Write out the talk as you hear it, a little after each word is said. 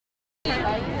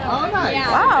Oh, nice.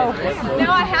 Yeah. Wow.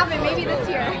 No, I haven't. Maybe this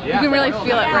year. Yeah. You can really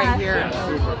feel it right here.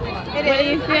 It What do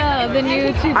you feel? The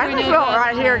new 2.0? I can feel it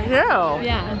right here too.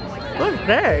 Yeah. Looks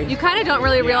big. You kind of don't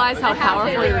really realize how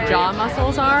powerful your jaw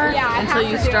muscles are until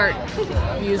you start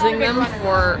using them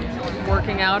for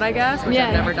working out, I guess, which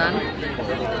I've never done.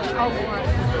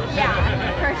 Yeah,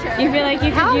 for sure. You feel like you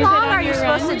could How use long it on are you your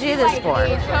supposed run? to do this for?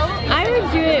 I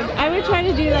would do it. I would try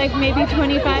to do like maybe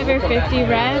 25 or 50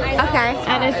 reps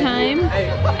at a time,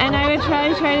 and I would try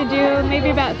to do maybe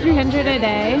about 300 a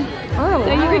day. Oh,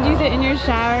 So you could use it in your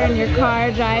shower, in your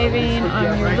car, driving,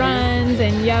 on your runs,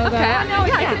 and yoga. Okay,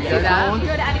 yeah, I can do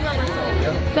that.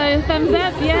 So thumbs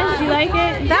up, yes, you like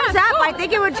it? Thumbs up, I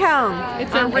think it would tone.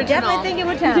 It's original. I definitely think it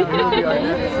would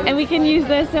tone. And we can use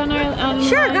this on our...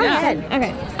 Sure, go ahead.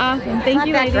 Okay, awesome. Thank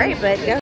you, Not that ladies. great, but go